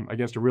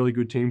against a really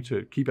good team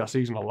to keep our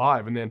season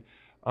alive. And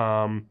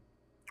then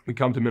we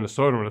come to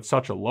Minnesota and it's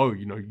such a low,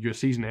 your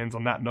season ends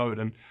on that note.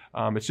 And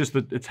it's just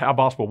that it's how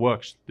basketball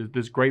works.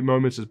 There's great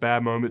moments, there's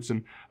bad moments,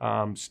 and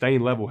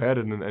staying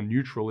level-headed and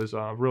neutral is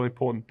a really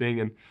important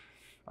thing.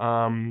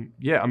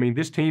 And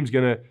this team's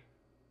going to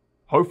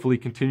hopefully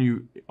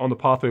continue on the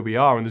pathway we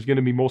are, and there's going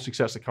to be more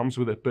success that comes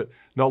with it, but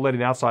not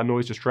letting outside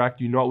noise distract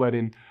you, not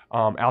letting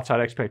outside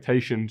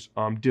expectations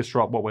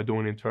disrupt what we're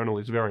doing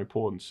internally is very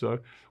important. So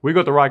we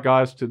got the right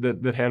guys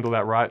that handle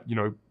that right.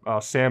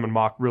 Sam and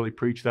Mark really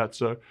preach that,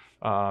 so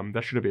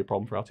that shouldn't be a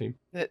problem for our team.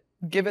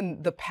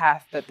 Given the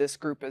path that this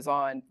group is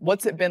on,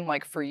 what's it been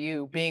like for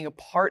you being a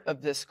part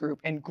of this group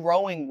and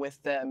growing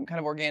with them kind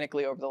of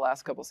organically over the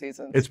last couple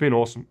seasons? It's been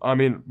awesome. I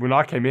mean, when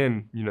I came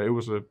in, it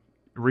was a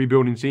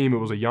rebuilding team. It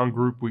was a young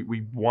group.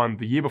 We won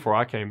the year before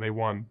I came. They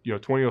won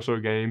 20 or so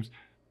games.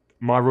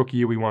 My rookie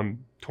year, we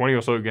won 20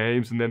 or so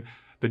games, and then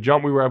the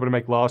jump we were able to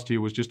make last year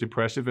was just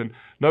impressive. And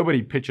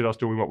nobody pictured us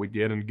doing what we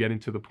did and getting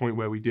to the point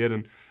where we did.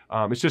 And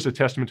it's just a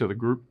testament to the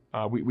group.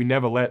 We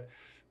never let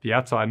the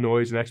outside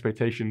noise and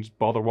expectations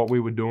bother what we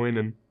were doing.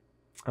 And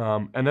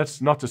And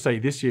that's not to say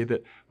this year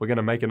that we're going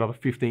to make another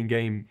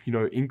 15-game,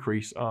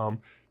 increase.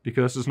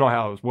 Because this is not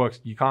how it works.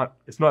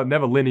 It's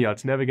never linear.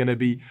 It's never going to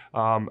be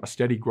a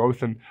steady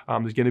growth, and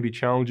there's going to be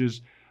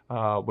challenges.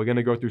 We're going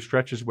to go through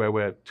stretches where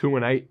we're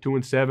 2-8,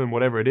 2-7,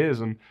 whatever it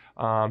is, and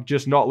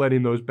just not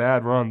letting those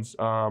bad runs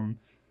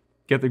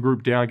get the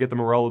group down, get the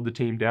morale of the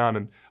team down.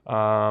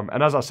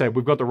 And as I said,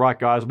 we've got the right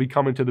guys. We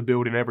come into the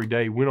building every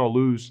day, win or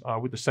lose,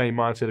 with the same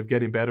mindset of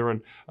getting better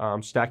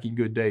and stacking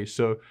good days.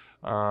 So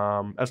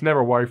that's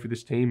never a worry for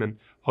this team, and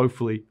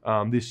hopefully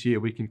this year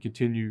we can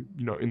continue,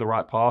 in the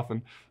right path,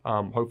 and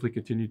hopefully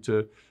continue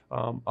to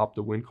up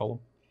the win column.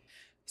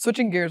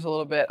 Switching gears a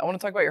little bit, I want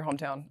to talk about your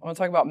hometown. I want to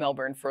talk about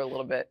Melbourne for a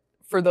little bit.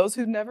 For those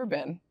who've never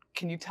been,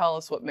 can you tell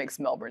us what makes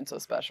Melbourne so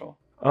special?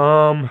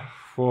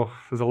 Well,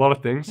 there's a lot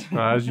of things,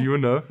 as you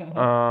would know.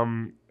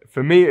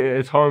 For me,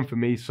 it's home for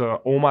me, so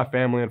all my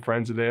family and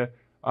friends are there.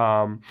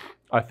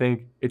 I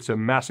think it's a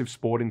massive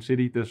sporting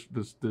city. There's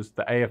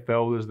the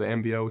AFL, there's the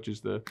NBL, which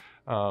is the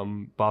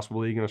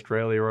basketball league in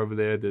Australia over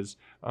there. There's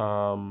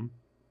a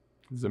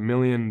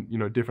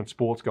million different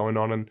sports going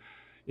on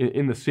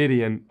in the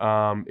city, and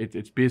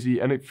it's busy.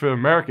 And for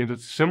Americans,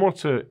 it's similar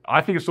to,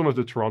 I think it's similar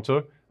to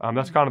Toronto.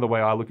 That's kind of the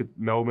way I look at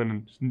Melbourne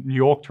and New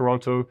York,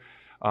 Toronto.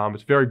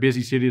 It's a very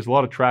busy city. There's a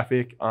lot of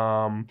traffic,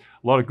 a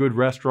lot of good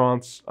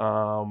restaurants.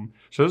 So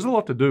there's a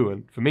lot to do.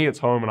 And for me, it's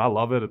home, and I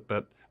love it.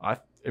 But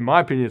in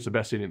my opinion, it's the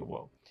best city in the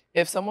world.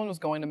 If someone was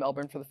going to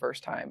Melbourne for the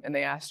first time and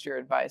they asked your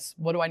advice,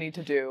 what do I need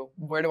to do?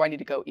 Where do I need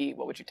to go eat?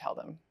 What would you tell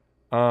them?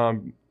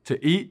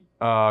 To eat,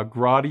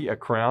 Grati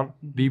at Crown,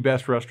 the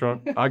best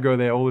restaurant. I go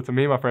there all the time.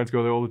 Me and my friends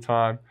go there all the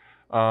time.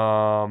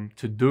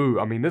 To do,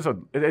 I mean,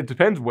 it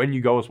depends when you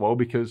go as well,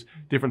 because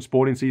different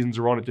sporting seasons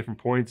are on at different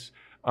points.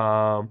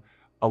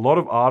 A lot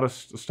of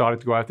artists are starting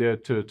to go out there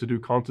to do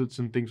concerts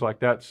and things like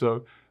that.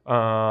 So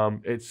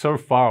it's so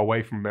far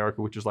away from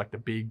America, which is like the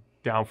big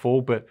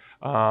downfall. But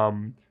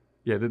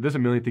yeah, there's a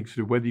million things to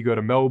do. Whether you go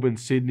to Melbourne,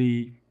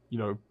 Sydney,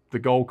 the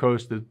Gold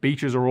Coast, the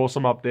beaches are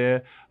awesome up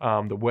there.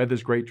 The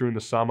weather's great during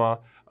the summer.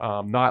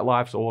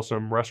 Nightlife's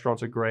awesome.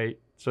 Restaurants are great.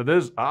 So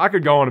I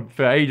could go on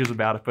for ages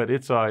about it, but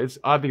I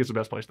think it's the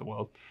best place in the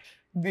world.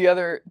 The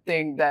other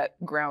thing that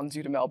grounds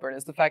you to Melbourne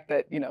is the fact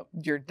that,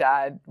 your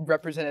dad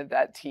represented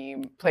that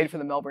team, played for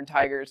the Melbourne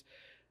Tigers.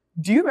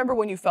 Do you remember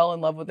when you fell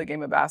in love with the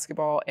game of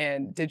basketball,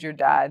 and did your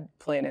dad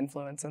play an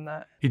influence in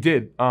that? He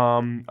did. I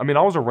mean,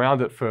 I was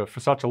around it for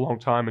such a long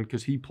time, and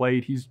because he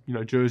played, he's,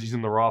 jerseys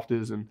in the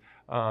rafters and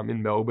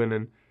in Melbourne.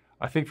 And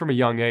I think from a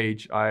young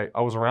age, I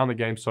was around the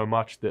game so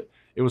much that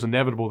it was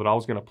inevitable that I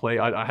was going to play.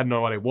 I had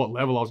no idea what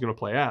level I was going to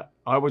play at.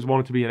 I always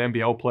wanted to be an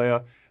NBL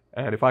player.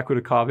 And if I could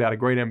have carved out a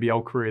great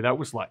NBL career, that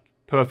was like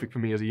perfect for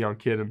me as a young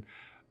kid. And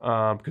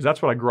because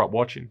that's what I grew up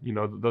watching,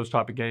 those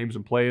type of games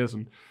and players.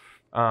 And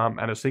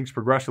as things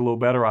progressed a little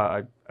better,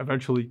 I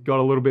eventually got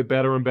a little bit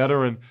better and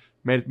better and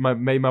made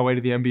my way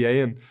to the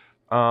NBA.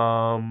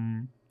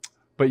 And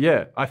but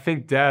yeah, I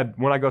think Dad,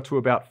 when I got to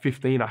about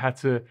 15, I had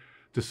to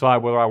decide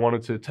whether I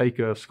wanted to take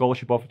a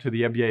scholarship offer to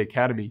the NBA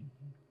Academy,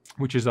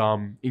 which is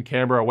in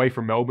Canberra, away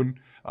from Melbourne.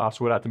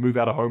 So I'd have to move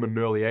out of home at an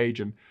early age.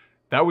 And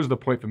that was the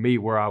point for me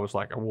where I was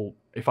like, well,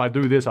 if I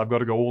do this, I've got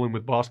to go all in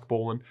with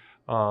basketball. And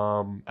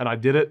I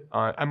did it.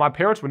 And my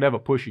parents were never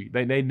pushy.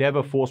 They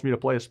never forced me to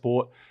play a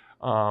sport.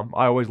 I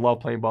always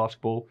loved playing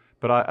basketball.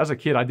 But as a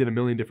kid, I did a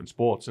million different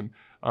sports. And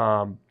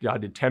I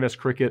did tennis,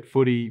 cricket,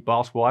 footy,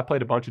 basketball. I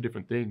played a bunch of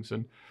different things.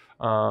 And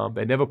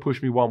they never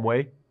pushed me one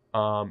way.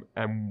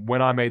 And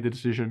when I made the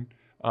decision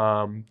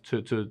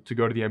to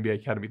go to the NBA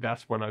Academy,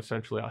 that's when I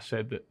said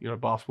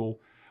that, basketball,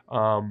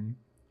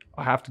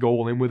 I have to go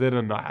all in with it,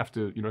 and I have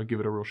to, give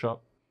it a real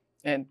shot.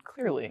 And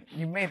clearly,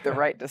 you made the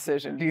right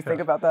decision. Do you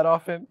think about that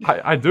often?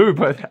 I do,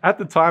 but at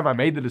the time I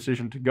made the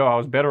decision to go, I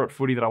was better at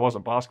footy than I was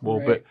at basketball.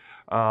 Right.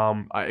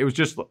 But it was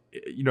just, to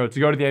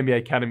go to the NBA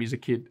Academy as a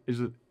kid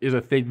is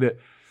a thing that,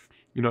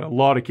 a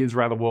lot of kids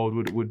around the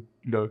world would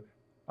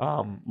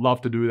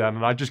love to do that,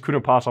 and I just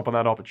couldn't pass up on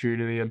that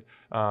opportunity, and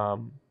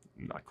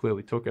I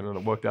clearly took it, and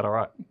it worked out all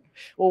right.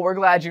 Well, we're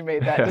glad you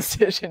made that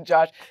decision,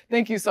 Josh.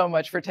 Thank you so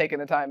much for taking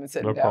the time and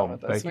sitting down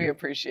with us. We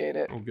appreciate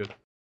it. Oh, good.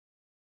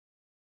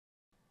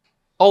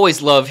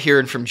 Always love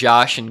hearing from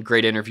Josh, and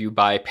great interview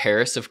by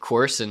Paris, of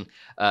course. And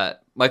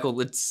Michael,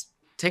 let's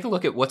take a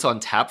look at what's on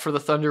tap for the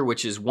Thunder,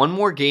 which is one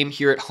more game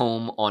here at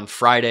home on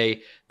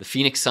Friday. The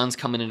Phoenix Suns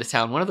coming into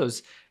town. One of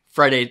those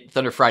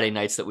Thunder Friday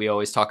nights that we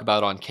always talk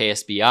about on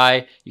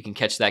KSBI. You can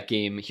catch that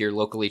game here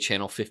locally,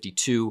 channel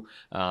 52,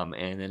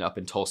 and then up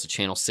in Tulsa,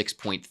 channel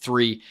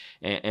 6.3.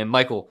 And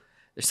Michael,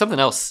 there's something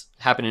else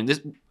happening.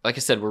 This, like I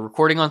said, we're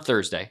recording on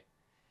Thursday.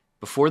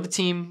 Before the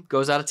team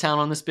goes out of town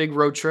on this big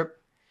road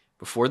trip,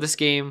 before this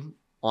game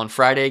on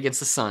Friday against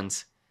the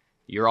Suns,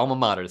 your alma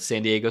mater, the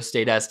San Diego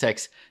State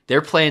Aztecs,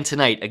 they're playing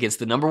tonight against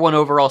the number 1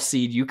 overall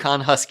seed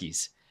UConn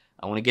Huskies.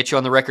 I want to get you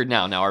on the record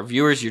now. Now, our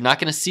viewers, you're not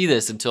going to see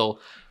this until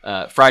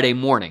Friday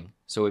morning.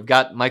 So we've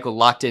got Michael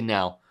locked in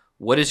now.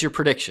 What is your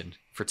prediction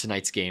for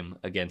tonight's game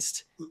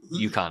against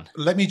UConn?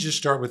 Let me just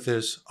start with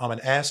this. I'm an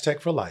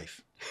Aztec for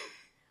life.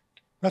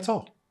 That's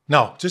all.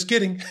 No, just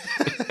kidding.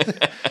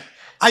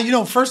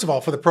 First of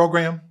all, for the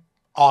program,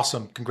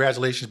 awesome.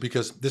 Congratulations,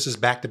 because this is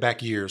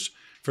back-to-back years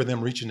for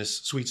them reaching this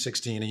Sweet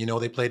 16.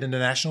 And, they played in the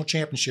national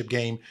championship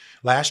game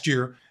last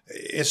year.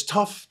 It's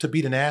tough to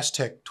beat an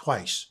Aztec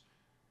twice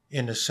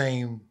in the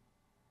same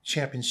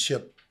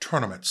championship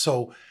tournament.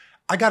 So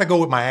I got to go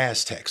with my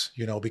Aztecs,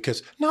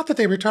 because not that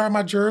they retired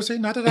my jersey,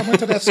 not that I went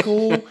to that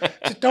school.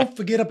 Just don't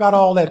forget about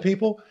all that,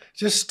 people.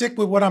 Just stick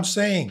with what I'm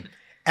saying.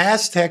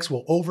 Aztecs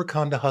will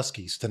overcome the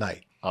Huskies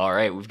tonight. All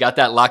right, we've got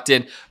that locked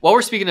in. While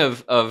we're speaking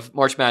of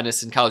March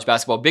Madness and college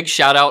basketball, big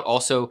shout out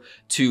also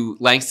to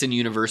Langston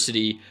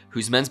University,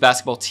 whose men's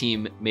basketball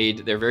team made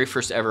their very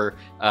first ever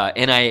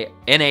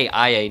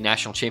NAIA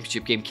national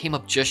championship game. Came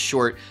up just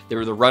short. They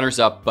were the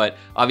runners-up, but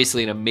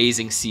obviously an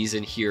amazing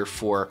season here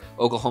for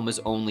Oklahoma's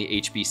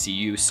only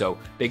HBCU. So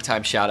big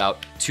time shout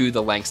out to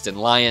the Langston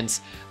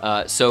Lions.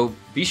 So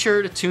be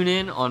sure to tune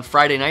in on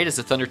Friday night as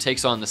the Thunder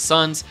takes on the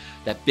Suns.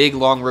 That big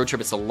long road trip.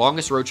 It's the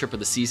longest road trip of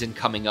the season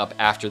coming up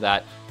after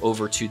that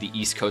over to the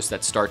East Coast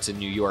that starts in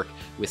New York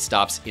with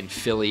stops in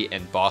Philly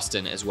and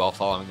Boston as well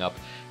following up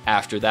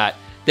after that.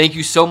 Thank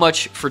you so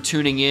much for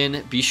tuning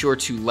in. Be sure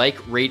to like,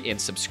 rate, and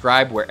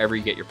subscribe wherever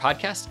you get your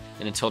podcast.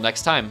 And until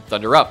next time,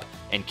 Thunder up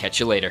and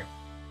catch you later.